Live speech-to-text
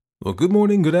Well, good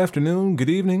morning, good afternoon, good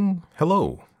evening,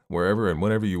 hello, wherever and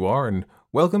whenever you are, and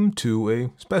welcome to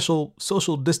a special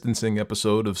social distancing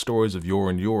episode of Stories of Yore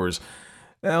and Yours.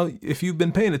 Now, if you've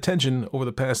been paying attention over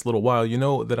the past little while, you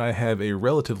know that I have a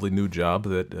relatively new job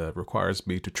that requires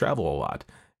me to travel a lot.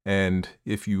 And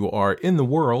if you are in the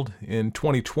world in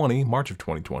 2020, March of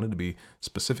 2020 to be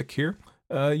specific here,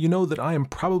 you know that I am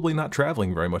probably not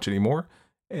traveling very much anymore.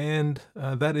 And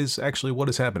that is actually what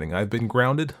is happening. I've been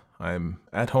grounded. I'm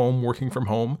at home, working from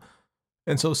home.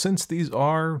 And so, since these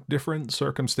are different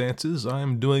circumstances,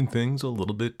 I'm doing things a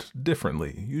little bit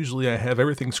differently. Usually, I have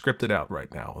everything scripted out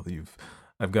right now.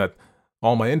 I've got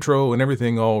all my intro and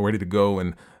everything all ready to go,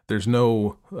 and there's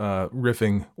no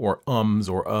riffing or ums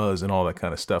or uhs and all that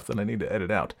kind of stuff that I need to edit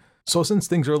out. So, since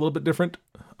things are a little bit different,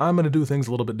 I'm going to do things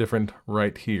a little bit different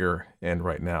right here and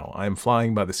right now. I'm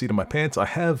flying by the seat of my pants. I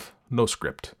have no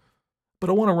script. But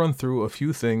I want to run through a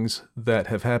few things that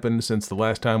have happened since the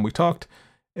last time we talked,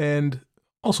 and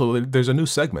also there's a new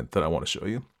segment that I want to show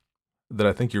you that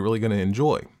I think you're really going to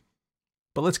enjoy.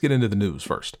 But let's get into the news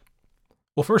first.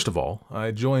 Well, first of all,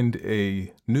 I joined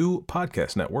a new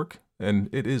podcast network, and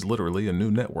it is literally a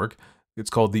new network. It's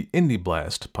called the Indie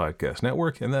Blast Podcast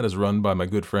Network, and that is run by my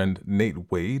good friend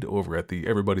Nate Wade over at the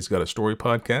Everybody's Got a Story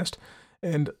podcast.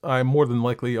 And I more than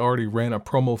likely already ran a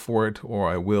promo for it, or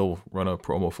I will run a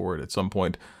promo for it at some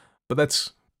point. But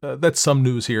that's some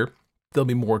news here. There'll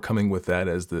be more coming with that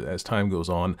as time goes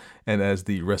on, and as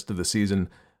the rest of the season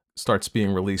starts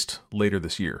being released later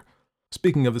this year.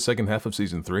 Speaking of the second half of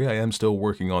Season 3, I am still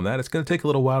working on that. It's going to take a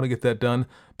little while to get that done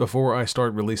before I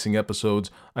start releasing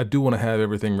episodes. I do want to have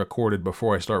everything recorded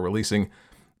before I start releasing,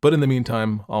 but in the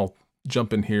meantime, I'll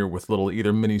jump in here with little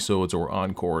either mini-sodes or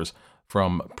encores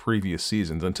from previous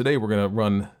seasons. And today we're going to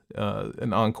run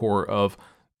an encore of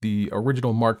the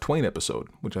original Mark Twain episode,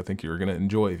 which I think you're going to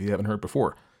enjoy if you haven't heard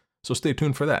before. So stay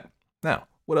tuned for that. Now,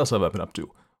 what else have I been up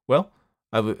to? Well,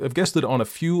 I've guested on a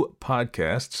few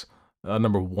podcasts.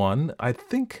 Number one, I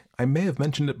think I may have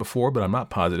mentioned it before, but I'm not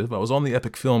positive. I was on the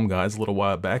Epic Film Guys a little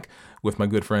while back with my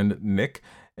good friend Nick,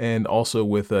 and also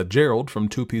with Gerald from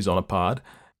Two Peas on a Pod,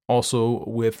 also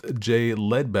with Jay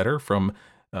Ledbetter from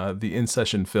the In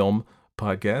Session Film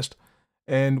podcast,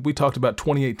 and we talked about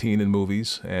 2018 in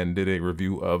movies and did a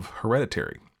review of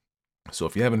Hereditary. So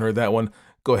if you haven't heard that one,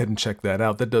 go ahead and check that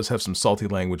out. That does have some salty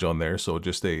language on there, so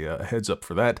just a heads up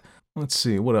for that. Let's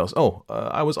see, what else?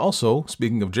 I was also,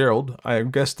 speaking of Gerald, I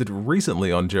guested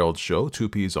recently on Gerald's show, Two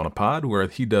Peas on a Pod, where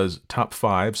he does top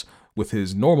fives with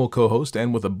his normal co-host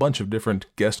and with a bunch of different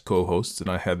guest co-hosts, and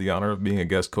I had the honor of being a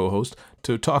guest co-host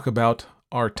to talk about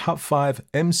our top 5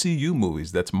 MCU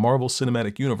movies. That's Marvel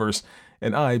Cinematic Universe,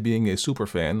 and I, being a super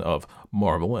fan of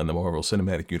Marvel and the Marvel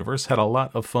Cinematic Universe, had a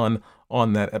lot of fun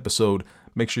on that episode.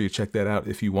 Make sure you check that out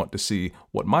if you want to see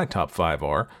what my top 5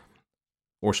 are,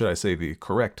 or should I say the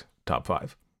correct top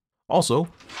 5. Also,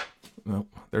 well,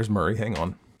 there's Murray, hang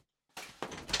on.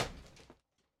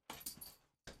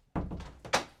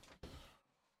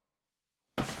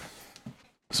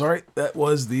 Sorry, that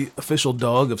was the official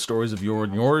dog of Stories of Yore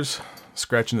and Yours,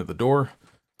 scratching at the door,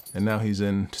 and now he's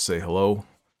in to say hello.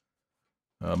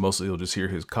 Mostly you'll just hear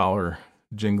his collar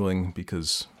jingling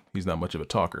because he's not much of a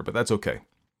talker, but that's okay.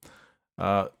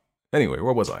 Anyway,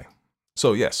 where was I?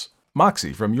 So yes,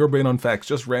 Moxie from Your Brain on Facts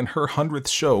just ran her 100th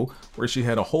show where she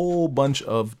had a whole bunch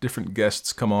of different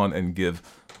guests come on and give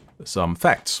some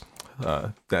facts,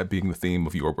 that being the theme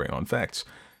of Your Brain on Facts.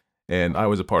 And I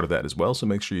was a part of that as well, so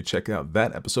make sure you check out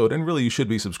that episode. And really, you should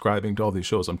be subscribing to all these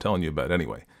shows I'm telling you about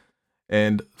anyway.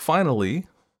 And finally,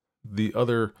 the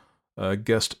other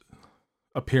guest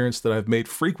appearance that I've made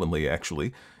frequently,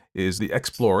 actually, is the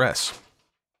Exploress.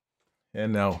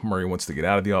 And now Murray wants to get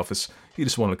out of the office. He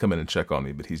just wanted to come in and check on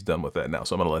me, but he's done with that now,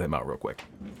 so I'm going to let him out real quick.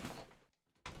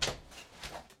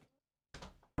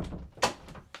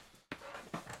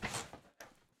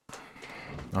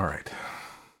 All right.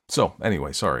 So,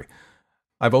 anyway, sorry.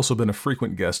 I've also been a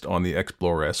frequent guest on the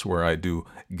Exploress, where I do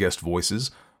guest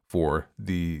voices for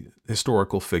the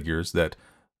historical figures that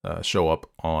show up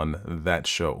on that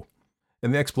show.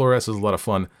 And the Exploress is a lot of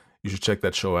fun. You should check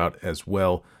that show out as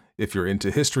well. If you're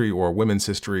into history or women's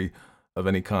history of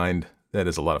any kind, that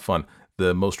is a lot of fun.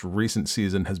 The most recent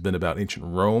season has been about ancient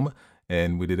Rome,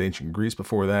 and we did ancient Greece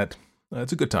before that.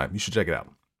 It's a good time. You should check it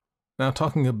out. Now,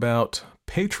 talking about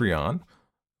Patreon,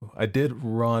 I did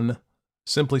run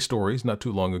Simply Stories not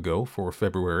too long ago for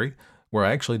February, where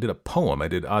I actually did a poem. I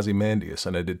did Ozymandias,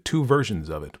 and I did 2 versions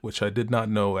of it, which I did not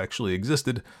know actually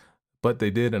existed, but they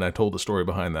did, and I told the story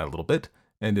behind that a little bit,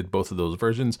 and did both of those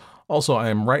versions. Also, I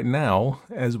am right now,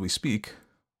 as we speak,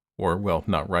 or, well,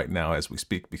 not right now as we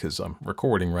speak because I'm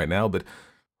recording right now, but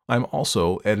I'm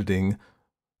also editing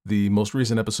the most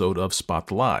recent episode of Spot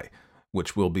the Lie,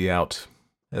 which will be out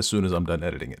as soon as I'm done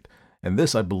editing it. And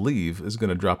this, I believe, is going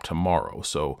to drop tomorrow.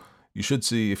 So you should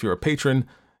see, if you're a patron,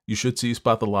 you should see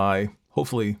Spot the Lie,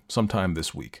 hopefully sometime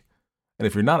this week. And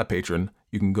if you're not a patron,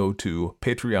 you can go to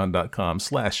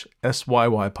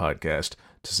patreon.com/SYYpodcast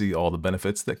to see all the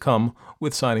benefits that come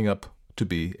with signing up to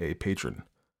be a patron.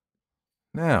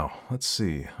 Now, let's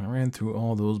see. I ran through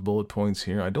all those bullet points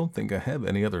here. I don't think I have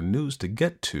any other news to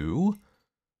get to.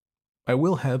 I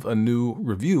will have a new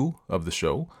review of the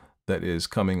show that is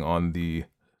coming on the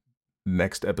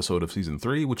next episode of Season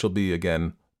 3, which will be,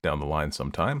 again, down the line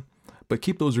sometime. But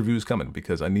keep those reviews coming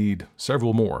because I need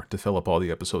several more to fill up all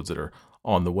the episodes that are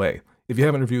on the way. If you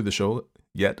haven't reviewed the show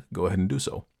yet, go ahead and do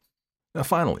so. Now,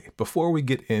 finally, before we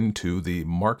get into the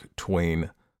Mark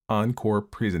Twain encore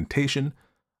presentation,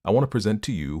 I want to present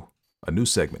to you a new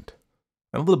segment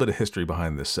and a little bit of history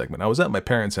behind this segment. I was at my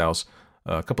parents' house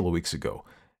a couple of weeks ago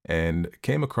and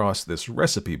came across this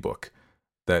recipe book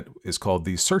that is called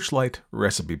the Searchlight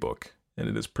Recipe Book, and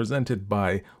it is presented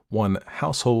by One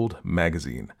Household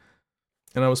Magazine.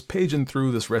 And I was paging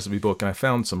through this recipe book, and I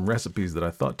found some recipes that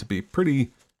I thought to be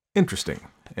pretty interesting.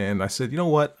 And I said, you know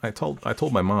what? I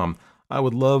told my mom I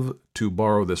would love to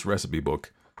borrow this recipe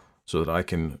book so that I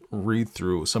can read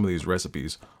through some of these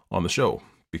recipes on the show,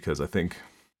 because I think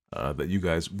that you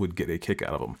guys would get a kick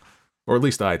out of them. Or at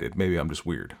least I did. Maybe I'm just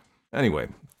weird. Anyway,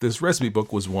 this recipe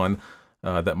book was one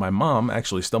that my mom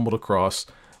actually stumbled across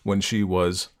when she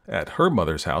was at her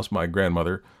mother's house. My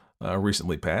grandmother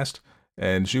recently passed,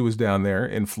 and she was down there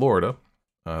in Florida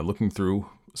looking through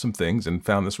some things and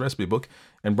found this recipe book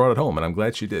and brought it home. And I'm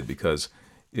glad she did, because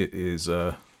it is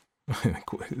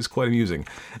it's quite amusing.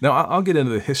 Now, I'll get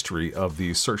into the history of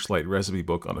the Searchlight Recipe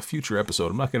Book on a future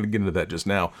episode. I'm not going to get into that just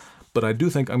now, but I do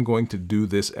think I'm going to do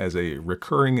this as a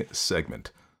recurring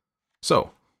segment.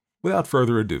 So, without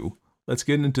further ado, let's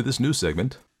get into this new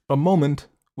segment, A Moment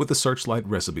with the Searchlight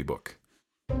Recipe Book.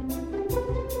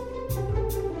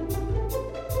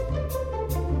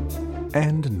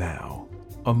 And now,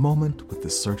 a moment with the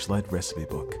Searchlight Recipe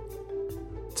Book.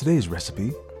 Today's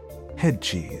recipe, head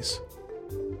cheese.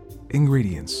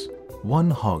 Ingredients: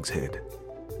 1 hogshead,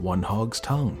 1 hog's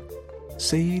tongue,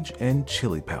 sage and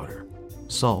chili powder,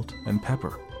 salt and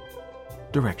pepper.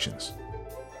 Directions: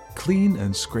 clean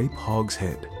and scrape hog's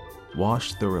head.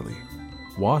 Wash thoroughly.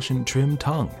 Wash and trim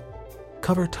tongue.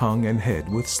 Cover tongue and head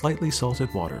with slightly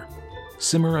salted water.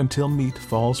 Simmer until meat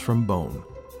falls from bone.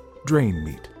 Drain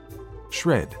meat.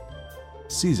 Shred.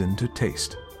 Season to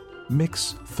taste.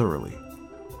 Mix thoroughly.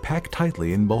 Pack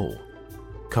tightly in bowl.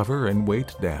 Cover and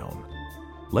weight down.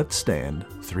 Let stand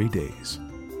 3 days.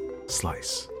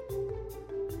 Slice.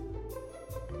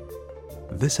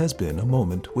 This has been A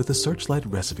Moment with the Searchlight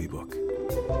Recipe Book.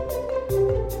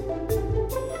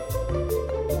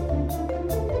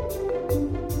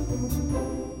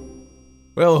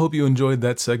 Well, I hope you enjoyed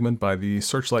that segment by the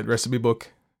Searchlight Recipe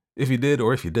Book. If you did,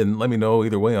 or if you didn't, let me know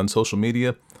either way on social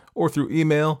media or through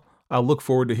email. I'll look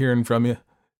forward to hearing from you.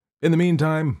 In the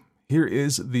meantime, here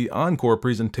is the encore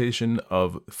presentation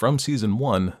of, from Season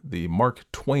 1, the Mark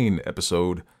Twain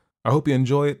episode. I hope you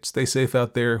enjoy it. Stay safe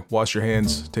out there. Wash your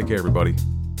hands. Take care, everybody.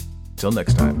 Till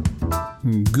next time.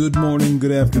 Good morning,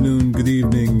 good afternoon, good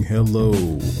evening, hello,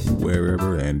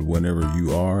 wherever and whenever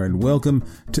you are, and welcome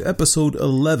to episode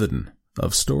 11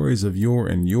 of Stories of Yore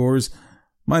and Yours.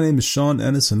 My name is Sean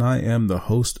Ennis, and I am the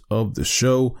host of the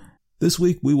show. This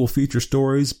week, we will feature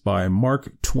stories by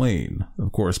Mark Twain.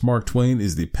 Of course, Mark Twain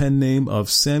is the pen name of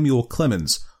Samuel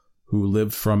Clemens, who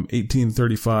lived from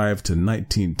 1835 to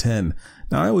 1910.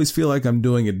 Now, I always feel like I'm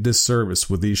doing a disservice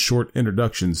with these short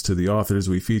introductions to the authors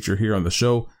we feature here on the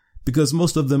show, because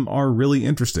most of them are really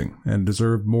interesting and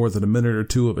deserve more than a minute or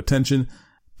two of attention.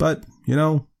 But,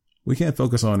 we can't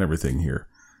focus on everything here.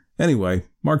 Anyway,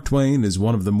 Mark Twain is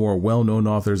one of the more well-known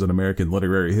authors in American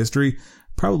literary history,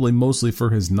 probably mostly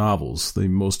for his novels, the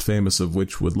most famous of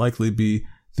which would likely be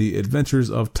The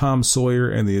Adventures of Tom Sawyer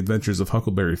and The Adventures of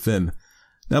Huckleberry Finn.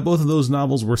 Now, both of those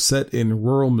novels were set in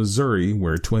rural Missouri,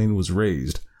 where Twain was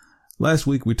raised. Last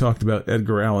week, we talked about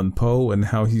Edgar Allan Poe and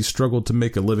how he struggled to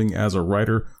make a living as a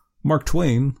writer. Mark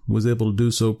Twain was able to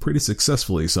do so pretty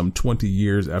successfully some 20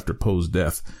 years after Poe's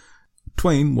death.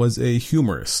 Twain was a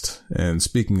humorist, and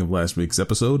speaking of last week's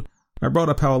episode, I brought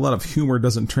up how a lot of humor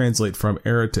doesn't translate from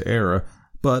era to era,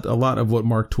 but a lot of what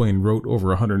Mark Twain wrote over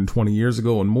 120 years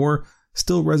ago and more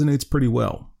still resonates pretty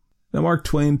well. Now, Mark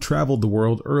Twain traveled the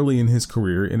world early in his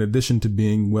career, in addition to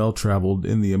being well-traveled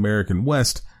in the American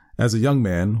West as a young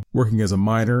man, working as a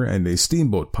miner and a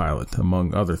steamboat pilot,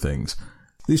 among other things.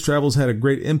 These travels had a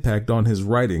great impact on his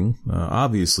writing,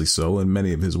 obviously so in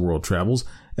many of his world travels,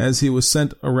 as he was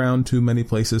sent around to many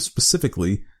places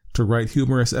specifically to write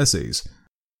humorous essays.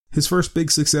 His first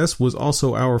big success was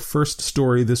also our first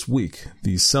story this week,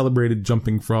 the celebrated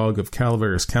Jumping Frog of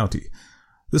Calaveras County.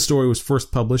 This story was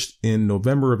first published in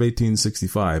November of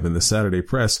 1865 in the Saturday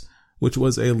Press, which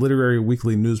was a literary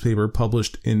weekly newspaper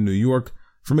published in New York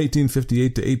from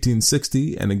 1858 to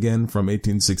 1860 and again from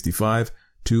 1865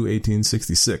 to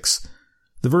 1866.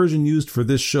 The version used for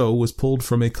this show was pulled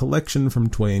from a collection from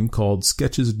Twain called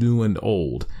Sketches New and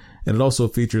Old, and it also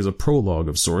features a prologue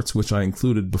of sorts, which I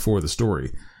included before the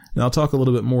story. Now, I'll talk a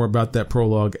little bit more about that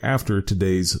prologue after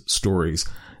today's stories.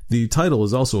 The title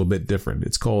is also a bit different.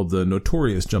 It's called The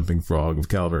Notorious Jumping Frog of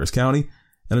Calaveras County,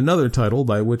 and another title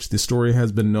by which the story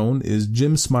has been known is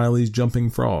Jim Smiley's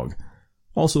Jumping Frog.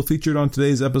 Also featured on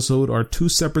today's episode are two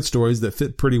separate stories that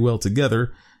fit pretty well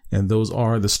together, and those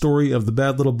are the story of the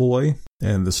bad little boy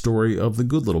and the story of the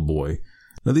good little boy.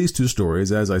 Now, these two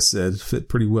stories, as I said, fit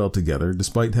pretty well together,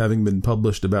 despite having been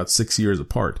published about 6 years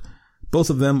apart. Both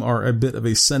of them are a bit of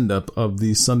a send-up of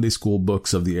the Sunday school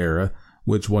books of the era,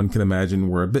 which one can imagine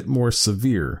were a bit more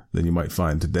severe than you might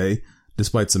find today,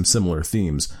 despite some similar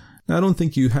themes. Now, I don't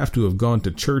think you have to have gone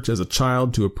to church as a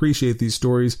child to appreciate these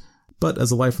stories, but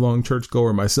as a lifelong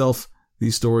churchgoer myself,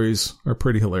 these stories are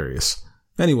pretty hilarious.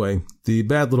 Anyway, The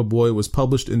Bad Little Boy was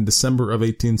published in December of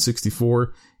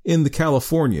 1864 in The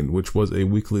Californian, which was a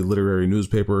weekly literary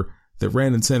newspaper that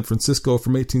ran in San Francisco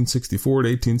from 1864 to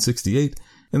 1868,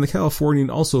 and The Californian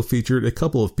also featured a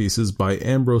couple of pieces by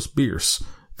Ambrose Bierce,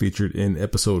 featured in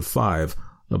episode 5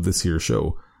 of this here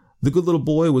show. The Good Little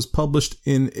Boy was published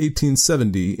in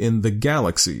 1870 in The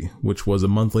Galaxy, which was a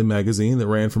monthly magazine that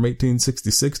ran from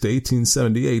 1866 to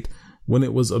 1878, when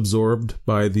it was absorbed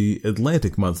by the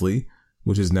Atlantic Monthly,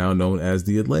 which is now known as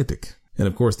The Atlantic. And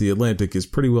of course, The Atlantic is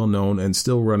pretty well known and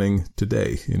still running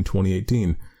today in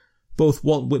 2018. Both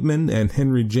Walt Whitman and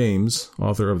Henry James,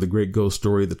 author of the great ghost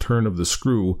story The Turn of the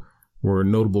Screw, were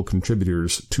notable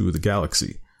contributors to The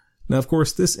Galaxy. Now, of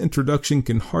course, this introduction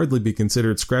can hardly be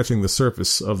considered scratching the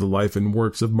surface of the life and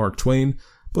works of Mark Twain,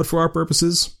 but for our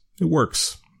purposes, it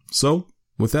works. So,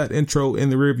 with that intro in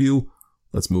the rearview,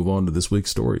 let's move on to this week's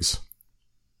stories.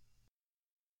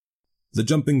 The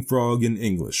Jumping Frog in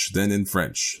English, then in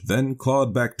French, then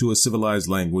clawed back to a civilized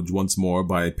language once more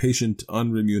by patient,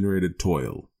 unremunerated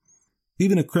toil.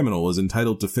 Even a criminal is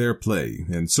entitled to fair play,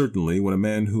 and certainly when a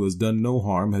man who has done no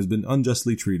harm has been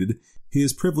unjustly treated, he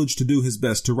is privileged to do his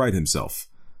best to right himself.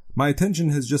 My attention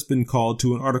has just been called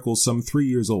to an article some 3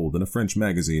 years old in a French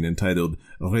magazine entitled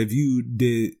Revue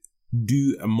des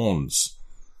Deux Mondes,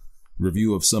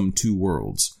 Review of Some Two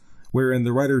Worlds, wherein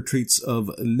the writer treats of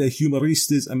Les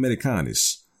Humoristes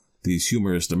Americanis, these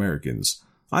humorist Americans.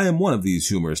 I am one of these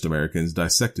humorist Americans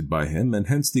dissected by him, and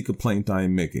hence the complaint I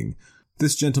am making.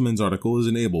 This gentleman's article is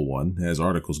an able one, as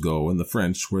articles go in the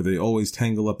French, where they always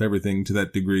tangle up everything to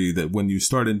that degree that when you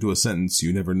start into a sentence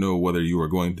you never know whether you are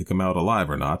going to come out alive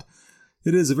or not.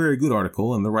 It is a very good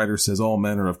article, and the writer says all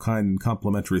manner of kind and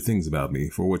complimentary things about me,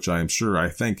 for which I am sure I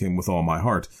thank him with all my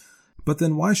heart. But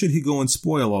then why should he go and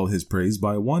spoil all his praise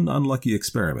by one unlucky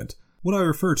experiment? What I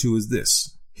refer to is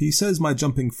this. He says my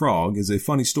jumping frog is a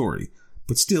funny story,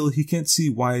 but still he can't see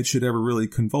why it should ever really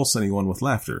convulse anyone with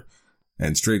laughter,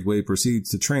 and straightway proceeds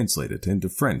to translate it into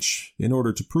French in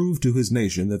order to prove to his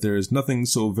nation that there is nothing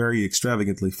so very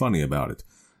extravagantly funny about it.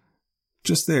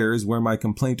 Just there is where my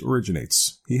complaint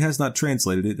originates. He has not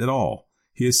translated it at all.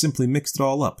 He has simply mixed it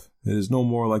all up. It is no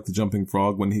more like the jumping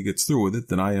frog when he gets through with it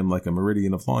than I am like a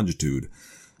meridian of longitude.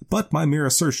 But my mere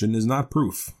assertion is not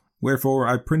proof. Wherefore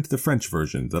I print the French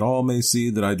version, that all may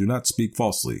see that I do not speak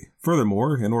falsely.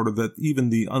 Furthermore, in order that even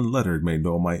the unlettered may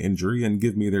know my injury and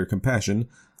give me their compassion,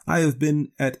 I have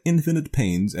been at infinite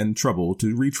pains and trouble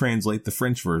to retranslate the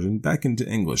French version back into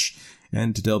English,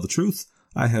 and to tell the truth,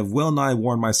 I have well nigh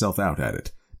worn myself out at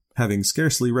it, having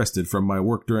scarcely rested from my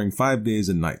work during 5 days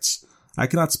and nights. I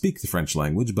cannot speak the French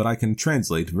language, but I can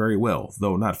translate very well,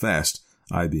 though not fast,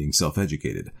 I being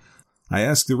self-educated. I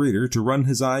ask the reader to run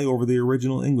his eye over the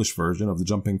original English version of The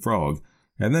Jumping Frog,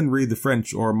 and then read the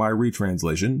French or my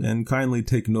retranslation, and kindly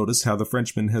take notice how the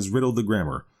Frenchman has riddled the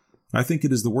grammar. I think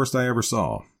it is the worst I ever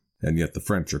saw, and yet the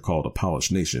French are called a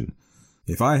polished nation.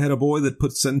 If I had a boy that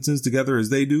put sentences together as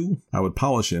they do, I would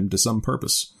polish him to some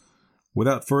purpose.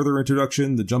 Without further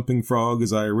introduction, The Jumping Frog,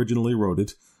 as I originally wrote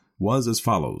it, was as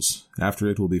follows. After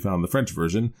it will be found the French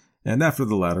version, and after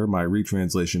the latter, my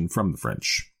retranslation from the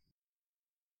French.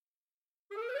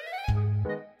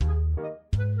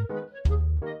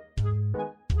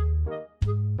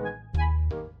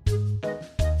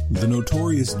 The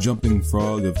Notorious Jumping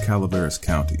Frog of Calaveras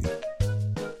County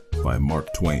by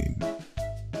Mark Twain.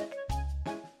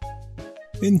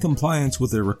 In compliance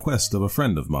with a request of a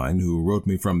friend of mine who wrote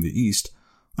me from the East,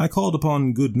 I called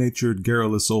upon good-natured,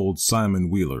 garrulous old Simon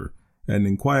Wheeler and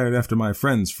inquired after my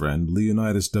friend's friend,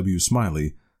 Leonidas W.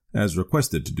 Smiley, as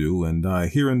requested to do, and I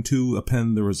hereunto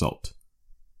append the result.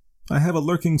 I have a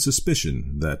lurking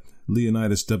suspicion that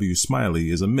Leonidas W. Smiley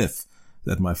is a myth,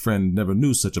 that my friend never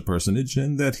knew such a personage,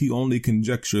 and that he only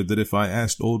conjectured that if I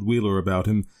asked old Wheeler about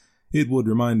him, it would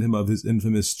remind him of his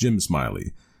infamous Jim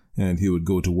Smiley, and he would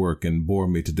go to work and bore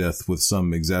me to death with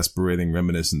some exasperating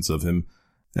reminiscence of him,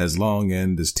 as long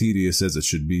and as tedious as it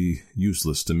should be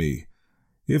useless to me.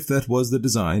 If that was the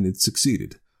design, it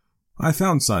succeeded. I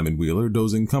found Simon Wheeler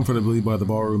dozing comfortably by the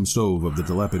barroom stove of the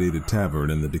dilapidated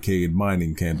tavern in the decayed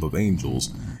mining camp of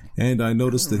Angels, and I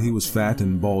noticed that he was fat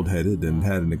and bald-headed and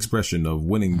had an expression of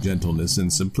winning gentleness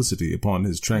and simplicity upon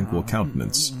his tranquil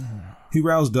countenance. He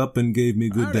roused up and gave me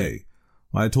good day.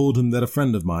 I told him that a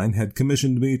friend of mine had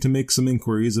commissioned me to make some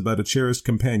inquiries about a cherished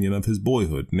companion of his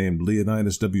boyhood named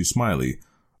Leonidas W. Smiley,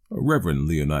 Reverend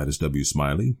Leonidas W.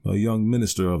 Smiley, a young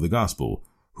minister of the gospel,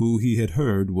 who he had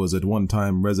heard was at one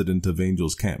time resident of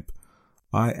Angel's Camp.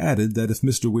 I added that if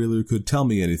Mr. Wheeler could tell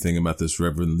me anything about this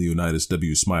Reverend Leonidas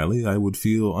W. Smiley, I would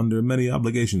feel under many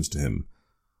obligations to him.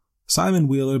 Simon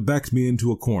Wheeler backed me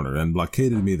into a corner and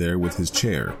blockaded me there with his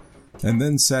chair, and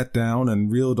then sat down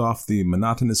and reeled off the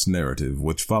monotonous narrative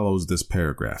which follows this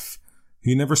paragraph.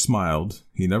 He never smiled,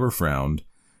 he never frowned,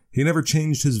 he never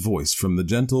changed his voice from the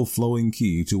gentle flowing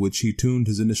key to which he tuned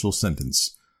his initial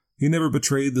sentence. He never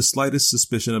betrayed the slightest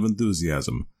suspicion of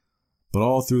enthusiasm, but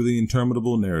all through the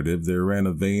interminable narrative there ran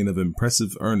a vein of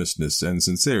impressive earnestness and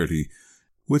sincerity,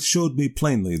 which showed me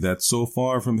plainly that so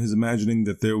far from his imagining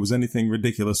that there was anything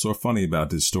ridiculous or funny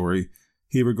about his story,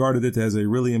 he regarded it as a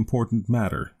really important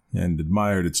matter, and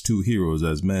admired its two heroes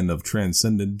as men of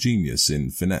transcendent genius in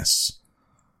finesse.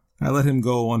 I let him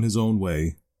go on his own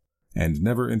way, and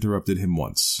never interrupted him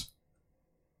once.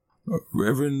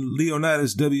 Reverend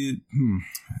Leonidas W.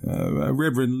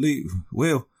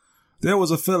 Well, there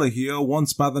was a fella here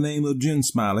once by the name of Jim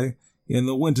Smiley in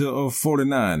the winter of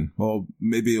 49, or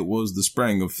maybe it was the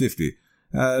spring of 50.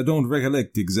 I don't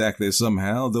recollect exactly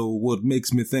somehow, though what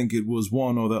makes me think it was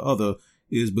one or the other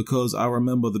is because I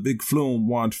remember the big flume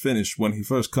warn't finished when he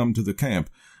first come to the camp.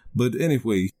 But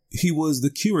anyway, he was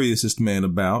the curiousest man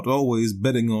about, always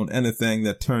betting on anything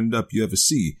that turned up you ever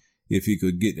see, if he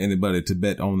could get anybody to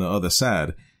bet on the other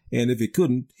side, and if he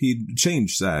couldn't, he'd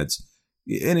change sides.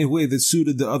 Any way that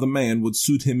suited the other man would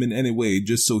suit him in any way,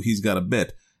 just so he's got a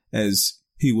bet, as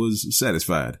he was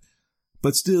satisfied.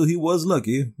 But still, he was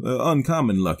lucky,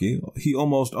 uncommon lucky. He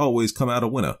almost always come out a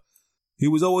winner. He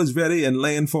was always ready and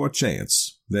laying for a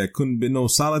chance. There couldn't be no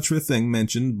solitary thing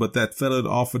mentioned but that fella'd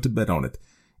offer to bet on it,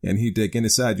 and he'd take any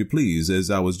side you please, as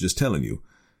I was just telling you.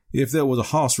 If there was a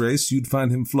horse race, you'd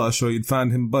find him flush or you'd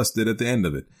find him busted at the end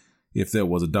of it. If there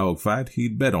was a dog fight,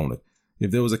 he'd bet on it. If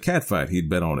there was a cat fight, he'd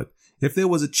bet on it. If there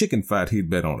was a chicken fight, he'd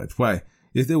bet on it. Why,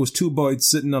 if there was two birds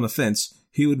sitting on a fence,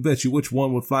 he would bet you which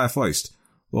one would fly first.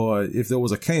 Or if there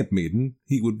was a camp meeting,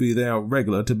 he would be there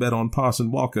regular to bet on Parson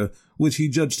Walker, which he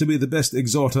judged to be the best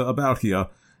exhorter about here,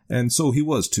 and so he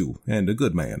was too, and a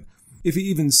good man. If he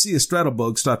even see a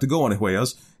straddlebug start to go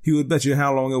anywheres, he would bet you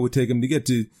how long it would take him to get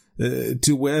to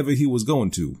wherever he was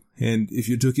going to, and if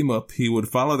you took him up, he would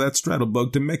follow that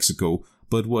straddlebug to Mexico,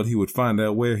 but what he would find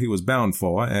out where he was bound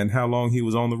for and how long he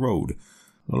was on the road.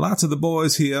 Lots of the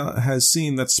boys here has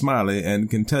seen that Smiley and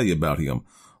can tell you about him.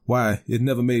 Why, it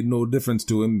never made no difference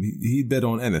to him. He'd bet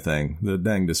on anything, the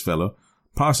dangdest fellow.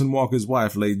 Parson Walker's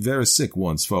wife laid very sick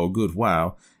once for a good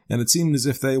while, and it seemed as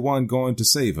if they weren't going to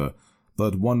save her.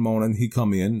 But one morning he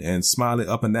come in, and Smiley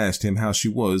up and asked him how she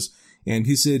was, and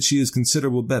he said she is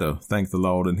considerable better, thank the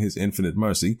Lord and his infinite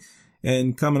mercy,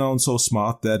 and coming on so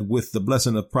smart that with the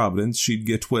blessing of Providence she'd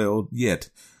get well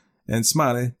yet. And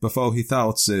Smiley, before he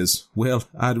thought, says, well,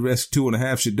 I'd risk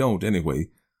 2.5 she don't anyway.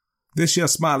 This year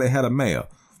Smiley had a mare.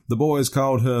 The boys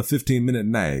called her 15-minute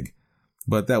nag.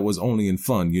 But that was only in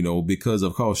fun, you know, because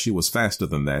of course she was faster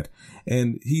than that,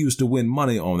 and he used to win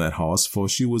money on that horse, for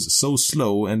she was so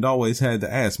slow and always had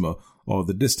the asthma, or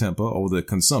the distemper, or the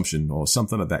consumption, or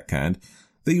something of that kind.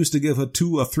 They used to give her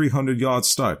 200 or 300 yards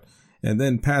start, and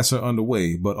then pass her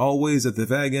underway, but always at the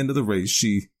fag end of the race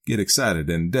she get excited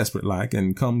and desperate like,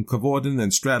 and come cavorting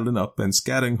and straddling up and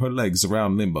scattering her legs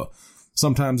around limber,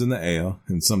 sometimes in the air,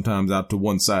 and sometimes out to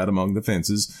one side among the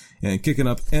fences, and kicking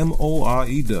up more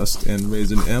dust and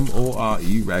raising more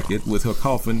racket with her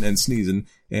coughing and sneezing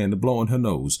and blowing her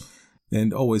nose,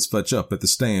 and always fetch up at the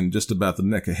stand just about the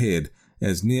neck ahead,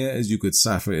 as near as you could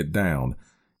cipher it down.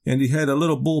 And he had a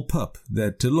little bull pup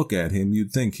that to look at him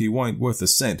you'd think he weren't worth a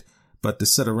cent, but to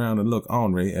sit around and look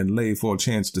ornery and lay for a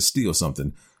chance to steal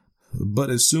something. But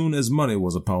as soon as money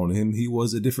was upon him, he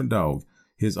was a different dog.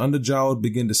 His underjaw would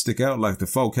begin to stick out like the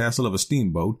forecastle of a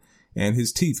steamboat, and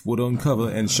his teeth would uncover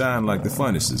and shine like the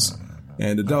furnaces.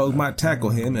 And the dog might tackle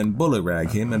him and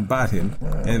bullyrag him and bite him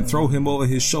and throw him over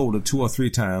his shoulder 2 or 3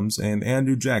 times, and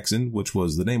Andrew Jackson, which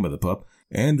was the name of the pup,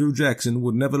 Andrew Jackson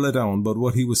would never let on but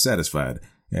what he was satisfied,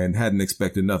 and hadn't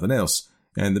expected nothing else,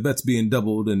 and the bets being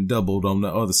doubled and doubled on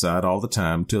the other side all the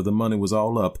time till the money was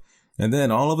all up, and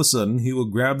then all of a sudden he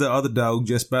would grab the other dog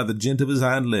just by the jint of his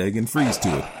hind leg and freeze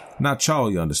to it. Not chaw,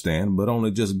 you understand, but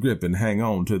only just grip and hang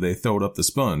on till they throwed up the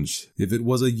sponge, if it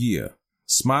was a year.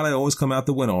 Smiley always come out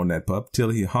the winner on that pup till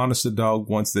he harnessed a dog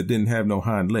once that didn't have no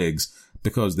hind legs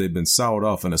because they'd been sawed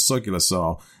off in a circular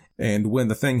saw, and when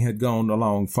the thing had gone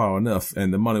along far enough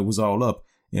and the money was all up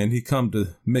and he come to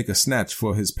make a snatch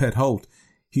for his pet Holt,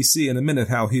 he see in a minute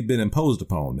how he'd been imposed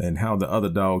upon and how the other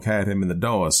dog had him in the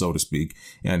door, so to speak,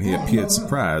 and he appeared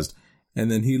surprised, and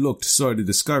then he looked sort of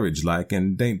discouraged like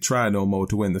and didn't try no more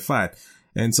to win the fight,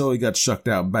 and so he got shucked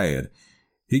out bad.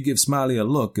 He give Smiley a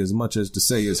look as much as to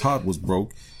say his heart was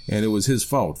broke, and it was his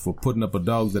fault for putting up a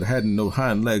dog that hadn't no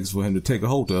hind legs for him to take a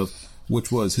hold of,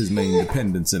 which was his main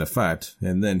dependence in a fight,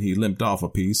 and then he limped off a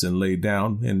piece and laid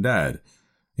down and died.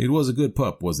 It was a good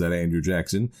pup, was that Andrew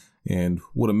Jackson, and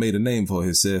would have made a name for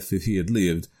himself if he had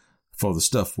lived, for the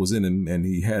stuff was in him and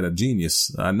he had a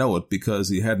genius. I know it because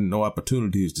he hadn't no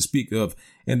opportunities to speak of,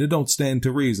 and it don't stand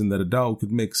to reason that a dog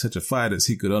could make such a fight as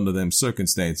he could under them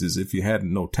circumstances if he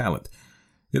hadn't no talent.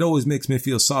 It always makes me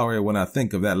feel sorry when I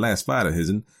think of that last fight of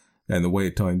his'n, and the way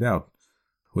it turned out.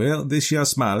 Well, this year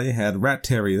Smiley had rat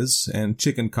terriers and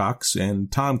chicken cocks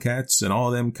and tomcats and all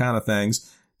them kind of things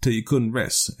till you couldn't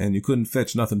rest, and you couldn't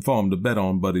fetch nothing for him to bet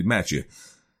on but he'd match you.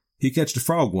 He catched a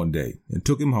frog one day and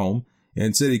took him home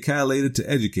and said he calculated to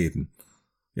educate him.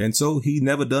 And so he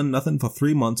never done nothing for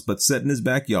 3 months but set in his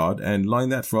backyard and learn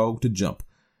that frog to jump.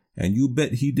 And you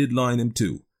bet he did learn him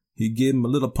too. He gave him a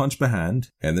little punch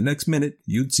behind, and the next minute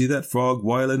you'd see that frog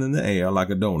whirling in the air like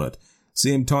a donut.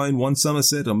 See him turn one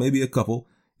somerset or maybe a couple,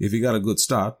 if he got a good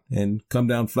start, and come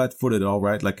down flat-footed all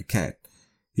right like a cat.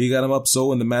 He got him up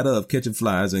so in the matter of catching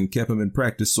flies and kept him in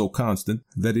practice so constant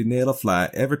that he'd nail a fly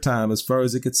every time as far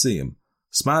as he could see him.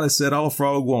 Smiley said all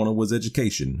frog wanted was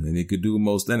education, and he could do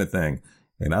most anything,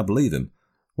 and I believe him.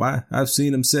 Why, I've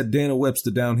seen him set Daniel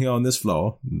Webster down here on this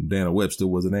floor, Daniel Webster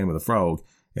was the name of the frog,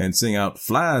 and sing out,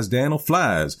 "Flies, Daniel,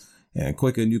 flies!" And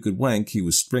quicker'n you could wank, he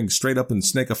would spring straight up and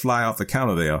snake a fly off the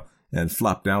counter there, and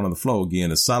flop down on the floor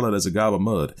again as solid as a gob of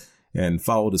mud, and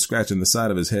fall to scratching the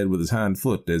side of his head with his hind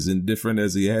foot as indifferent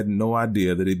as he hadn't no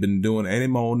idea that he'd been doing any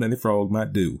more than any frog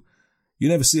might do. You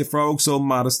never see a frog so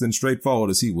modest and straightforward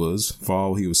as he was, for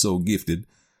all he was so gifted,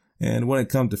 and when it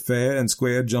come to fair and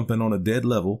square jumping on a dead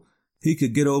level, he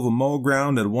could get over more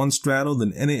ground at one straddle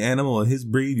than any animal of his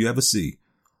breed you ever see.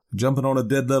 Jumping on a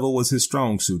dead level was his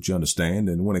strong suit, you understand,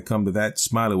 and when it come to that,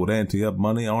 Smiley would ante up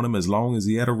money on him as long as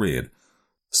he had a red.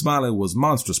 Smiley was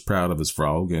monstrous proud of his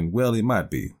frog, and well he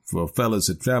might be, for fellas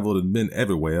had traveled and been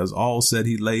everywheres all said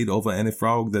he laid over any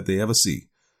frog that they ever see.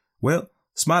 Well,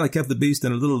 Smiley kept the beast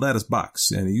in a little lattice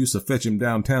box, and he used to fetch him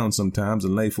downtown sometimes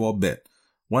and lay for a bet.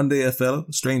 One day a fella,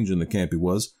 stranger in the camp he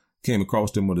was, came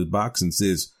across him with his box and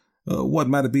says, "What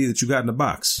might it be that you got in the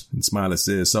box?" And Smiley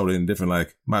says, sort of indifferent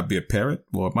like, "Might be a parrot,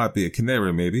 or it might be a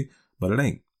canary maybe, but it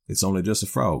ain't. It's only just a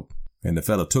frog." And the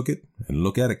fella took it and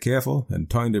looked at it careful and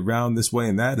turned it round this way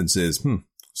and that and says,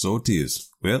 "So it is.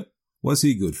 Well, what's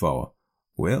he good for?"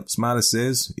 Well, Smiley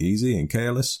says, easy and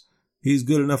careless, "He's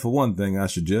good enough for one thing, I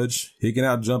should judge. He can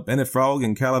outjump any frog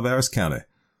in Calaveras County."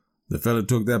 The fella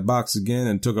took that box again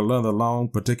and took another long,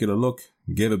 particular look,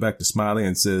 gave it back to Smiley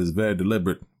and says, very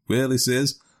deliberate, "Well," he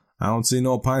says, "I don't see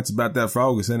no pints about that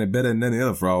frog is any better than any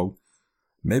other frog."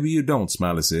 "Maybe you don't,"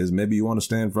 Smiley says. "Maybe you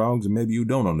understand frogs and maybe you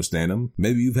don't understand them.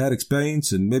 Maybe you've had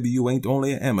experience and maybe you ain't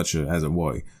only an amateur, as it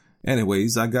were.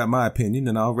 Anyways, I got my opinion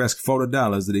and I'll risk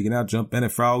 $40 that he can outjump any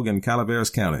frog in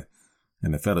Calaveras County."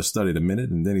 And the fella studied a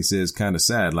minute and then he says kind of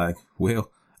sad like,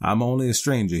 "Well, I'm only a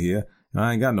stranger here and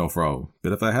I ain't got no frog.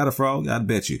 But if I had a frog, I'd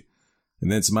bet you."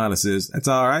 And then Smiley says, "That's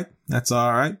all right. That's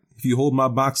all right. If you hold my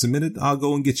box a minute, I'll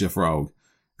go and get you a frog."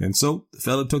 And so the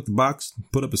fella took the box,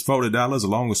 put up his $40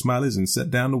 along with Smiley's, and sat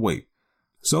down to wait.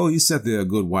 So he sat there a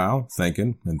good while,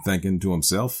 thinking and thinking to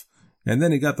himself, and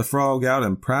then he got the frog out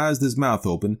and prized his mouth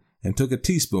open and took a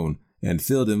teaspoon and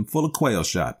filled him full of quail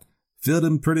shot, filled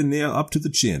him pretty near up to the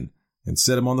chin, and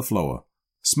set him on the floor.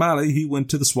 Smiley, he went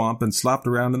to the swamp and slopped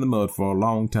around in the mud for a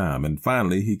long time, and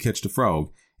finally he catched a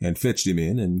frog, and fetched him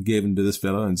in and gave him to this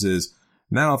fellow and says,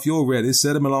 "Now, if you're ready,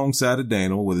 set him alongside of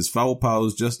Daniel with his foul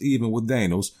paws just even with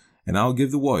Daniel's, and I'll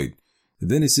give the word." And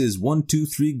then he says, "1, 2,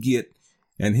 3, get,"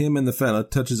 and him and the fella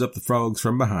touches up the frogs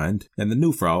from behind, and the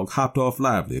new frog hopped off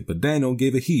lively, but Daniel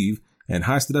gave a heave and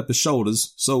hoisted up his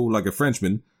shoulders, so like a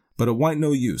Frenchman, but it wa'n't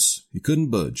no use. He couldn't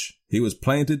budge. He was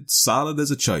planted solid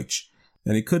as a church,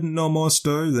 and he couldn't no more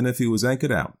stir than if he was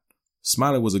anchored out.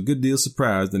 Smiley was a good deal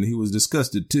surprised, and he was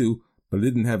disgusted too, but he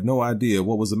didn't have no idea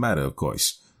what was the matter, of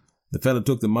course. The fella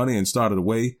took the money and started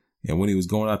away, and when he was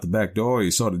going out the back door, he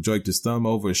sort of jerked his thumb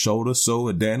over his shoulder so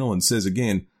at Daniel and says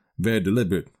again, very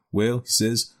deliberate, "Well," he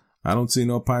says, "I don't see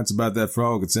no pints about that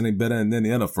frog. It's any better than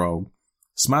any other frog."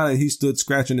 Smiley, he stood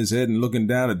scratching his head and looking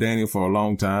down at Daniel for a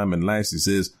long time, and last he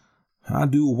says, "I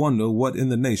do wonder what in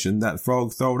the nation that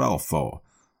frog throwed off for.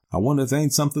 I wonder if there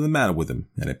ain't something the matter with him,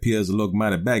 and it appears to look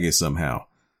mighty baggy somehow."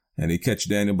 And he catched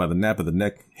Daniel by the nape of the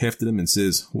neck, hefted him, and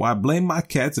says, "Why, blame my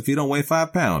cats if he don't weigh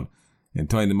 5 pounds, and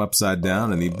turned him upside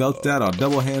down, and he belched out a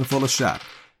double handful of shot.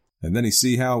 And then he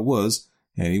see how it was,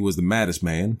 and he was the maddest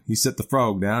man. He set the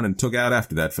frog down and took out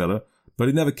after that fella, but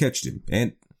he never catched him,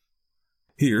 and—"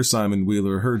 Here Simon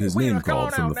Wheeler heard his name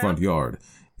called from the front yard,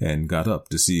 and got up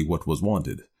to see what was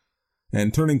wanted.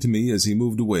 And turning to me as he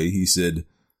moved away, he said,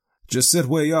 "Just sit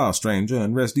where you are, stranger,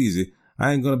 and rest easy.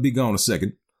 I ain't going to be gone a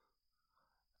second."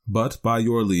 But, by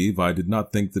your leave, I did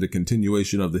not think that a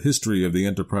continuation of the history of the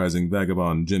enterprising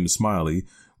vagabond Jim Smiley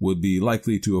would be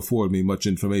likely to afford me much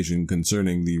information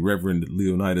concerning the Reverend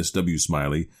Leonidas W.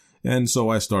 Smiley, and so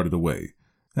I started away.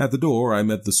 At the door, I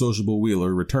met the sociable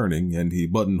Wheeler returning, and he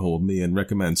buttonholed me and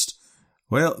recommenced,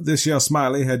 "Well, this here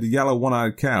Smiley had the yellow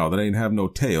one-eyed cow that ain't have no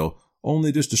tail,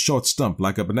 only just a short stump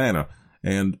like a banana,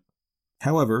 and—"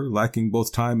 However, lacking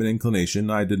both time and inclination,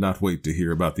 I did not wait to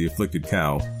hear about the afflicted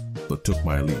cow, but took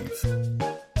my leave.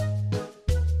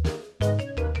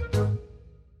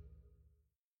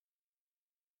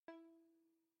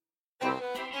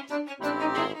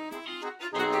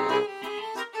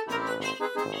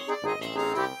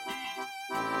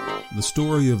 The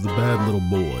Story of the Bad Little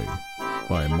Boy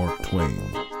by Mark Twain.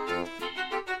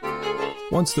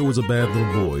 Once there was a bad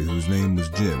little boy whose name was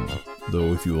Jim,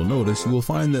 though if you will notice, you will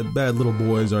find that bad little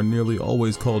boys are nearly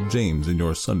always called James in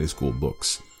your Sunday school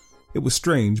books. It was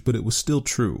strange, but it was still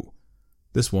true.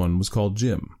 This one was called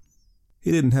Jim.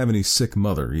 He didn't have any sick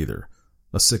mother either.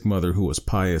 A sick mother who was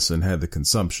pious and had the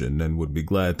consumption and would be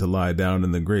glad to lie down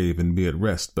in the grave and be at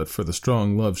rest but for the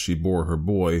strong love she bore her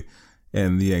boy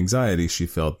and the anxiety she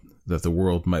felt that the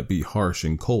world might be harsh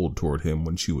and cold toward him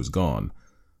when she was gone.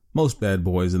 Most bad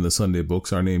boys in the Sunday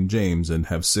books are named James and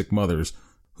have sick mothers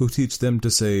who teach them to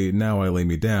say, "Now I lay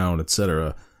me down,"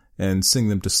 etc., and sing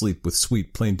them to sleep with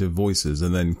sweet plaintive voices,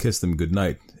 and then kiss them good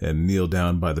night, and kneel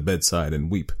down by the bedside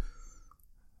and weep.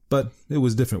 But it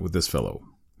was different with this fellow.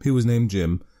 He was named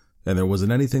Jim, and there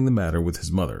wasn't anything the matter with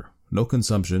his mother. No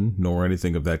consumption, nor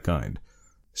anything of that kind.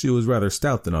 She was rather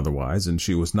stout than otherwise, and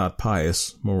she was not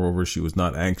pious. Moreover, she was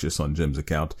not anxious on Jim's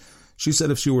account. She said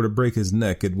if she were to break his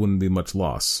neck, it wouldn't be much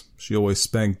loss. She always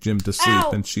spanked Jim to sleep,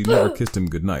 and she never kissed him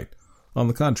good night. On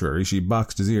the contrary, she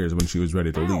boxed his ears when she was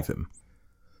ready to leave him.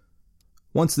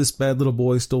 Once this bad little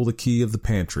boy stole the key of the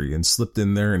pantry and slipped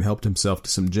in there and helped himself to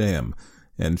some jam,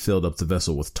 and filled up the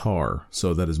vessel with tar,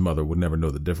 so that his mother would never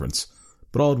know the difference.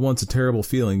 But all at once a terrible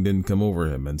feeling didn't come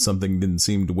over him, and something didn't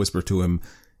seem to whisper to him,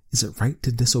 "Is it right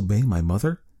to disobey my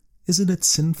mother? Isn't it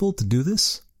sinful to do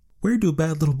this? Where do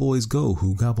bad little boys go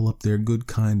who gobble up their good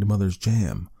kind mother's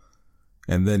jam?"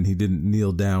 And then he didn't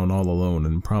kneel down all alone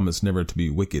and promise never to be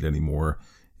wicked any more,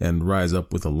 and rise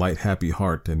up with a light happy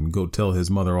heart and go tell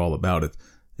his mother all about it,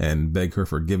 and beg her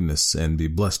forgiveness and be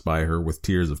blessed by her with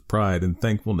tears of pride and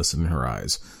thankfulness in her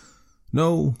eyes.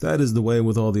 No, that is the way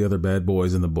with all the other bad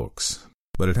boys in the books.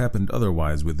 But it happened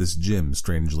otherwise with this Jim,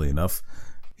 strangely enough.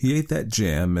 He ate that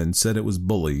jam and said it was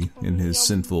bully in his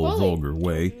sinful, vulgar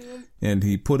way, and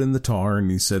he put in the tar and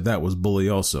he said that was bully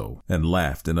also, and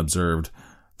laughed and observed,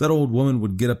 "That old woman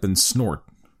would get up and snort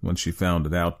when she found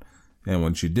it out, and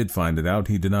when she did find it out,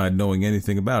 he denied knowing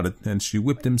anything about it, and she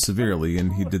whipped him severely,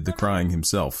 and he did the crying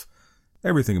himself."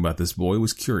 Everything about this boy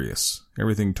was curious.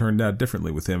 Everything turned out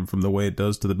differently with him from the way it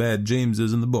does to the bad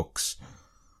Jameses in the books.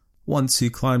 Once he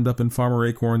climbed up in Farmer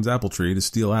Acorn's apple tree to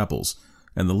steal apples,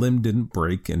 and the limb didn't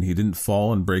break, and he didn't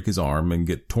fall and break his arm, and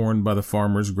get torn by the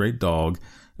farmer's great dog,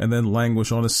 and then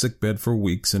languish on a sickbed for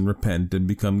weeks and repent and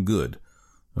become good.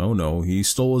 Oh no, he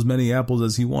stole as many apples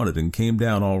as he wanted and came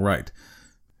down all right.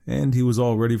 And he was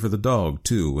all ready for the dog,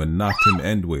 too, and knocked him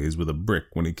endways with a brick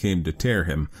when he came to tear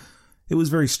him. It was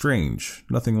very strange.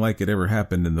 Nothing like it ever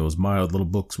happened in those mild little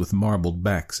books with marbled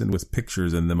backs and with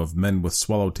pictures in them of men with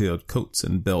swallow-tailed coats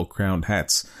and bell-crowned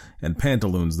hats and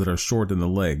pantaloons that are short in the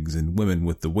legs and women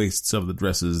with the waists of the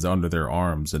dresses under their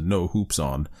arms and no hoops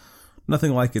on.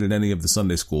 Nothing like it in any of the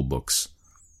Sunday school books.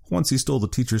 Once he stole the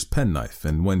teacher's penknife,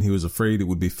 and when he was afraid it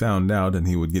would be found out and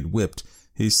he would get whipped,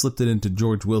 he slipped it into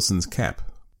George Wilson's cap.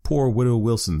 Poor Widow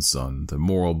Wilson's son, the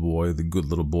moral boy, the good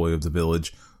little boy of the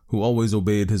village, who always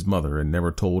obeyed his mother and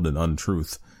never told an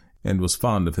untruth, and was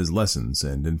fond of his lessons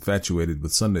and infatuated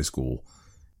with Sunday school.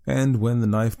 And when the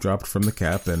knife dropped from the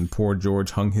cap and poor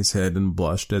George hung his head and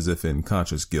blushed as if in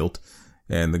conscious guilt,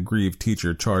 and the grieved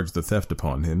teacher charged the theft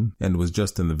upon him, and was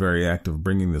just in the very act of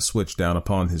bringing the switch down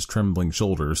upon his trembling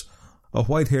shoulders, a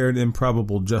white-haired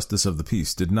improbable justice of the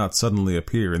peace did not suddenly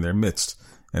appear in their midst,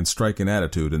 and strike an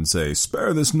attitude and say,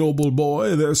 "Spare this noble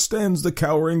boy, there stands the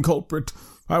cowering culprit.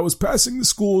 I was passing the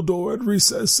school door at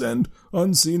recess, and,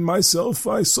 unseen myself,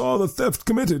 I saw the theft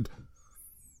committed."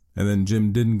 And then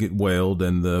Jim didn't get whaled,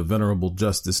 and the venerable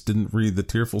justice didn't read the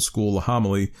tearful school a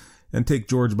homily, and take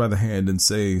George by the hand and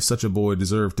say such a boy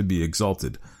deserved to be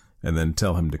exalted, and then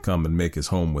tell him to come and make his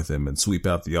home with him, and sweep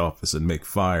out the office, and make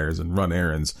fires, and run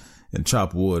errands, and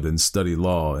chop wood, and study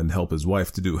law, and help his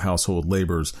wife to do household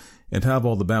labors, and have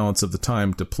all the balance of the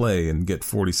time to play and get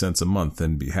 40 cents a month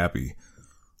and be happy.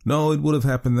 No, it would have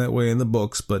happened that way in the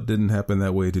books, but didn't happen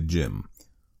that way to Jim.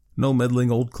 No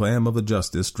meddling old clam of a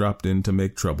justice dropped in to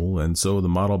make trouble, and so the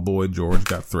model boy George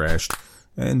got thrashed,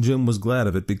 and Jim was glad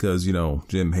of it because,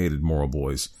 Jim hated moral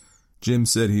boys. Jim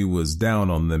said he was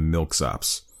down on them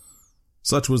milksops.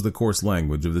 Such was the coarse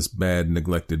language of this bad,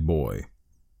 neglected boy.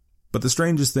 But the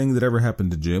strangest thing that ever happened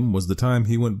to Jim was the time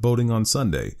he went boating on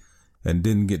Sunday, and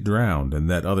didn't get drowned, and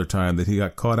that other time that he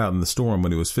got caught out in the storm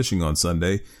when he was fishing on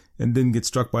Sunday, and didn't get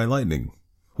struck by lightning.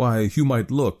 Why, you might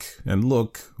look, and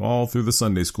look, all through the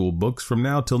Sunday school books from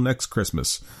now till next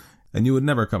Christmas, and you would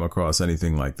never come across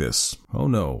anything like this. Oh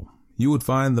no, you would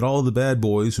find that all the bad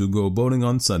boys who go boating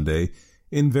on Sunday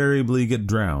invariably get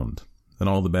drowned, and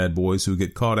all the bad boys who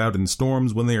get caught out in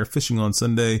storms when they are fishing on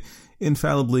Sunday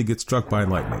infallibly get struck by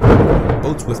lightning.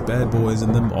 Boats with bad boys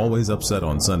in them always upset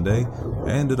on Sunday,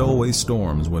 and it always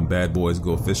storms when bad boys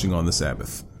go fishing on the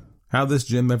Sabbath. How this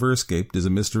Jim ever escaped is a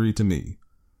mystery to me.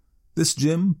 This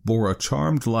Jim bore a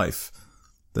charmed life.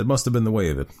 That must have been the way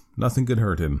of it. Nothing could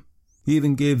hurt him. He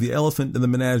even gave the elephant in the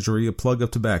menagerie a plug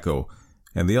of tobacco,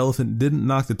 and the elephant didn't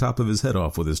knock the top of his head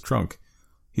off with his trunk.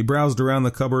 He browsed around the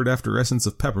cupboard after essence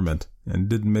of peppermint, and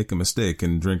didn't make a mistake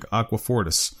and drink aqua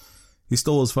fortis. He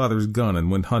stole his father's gun and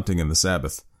went hunting in the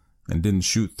Sabbath, and didn't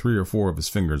shoot 3 or 4 of his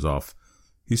fingers off.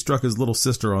 He struck his little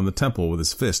sister on the temple with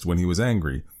his fist when he was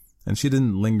angry, and she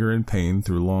didn't linger in pain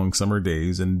through long summer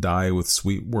days and die with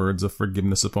sweet words of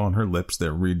forgiveness upon her lips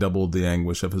that redoubled the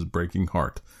anguish of his breaking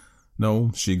heart. No,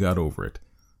 she got over it.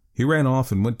 He ran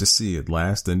off and went to sea at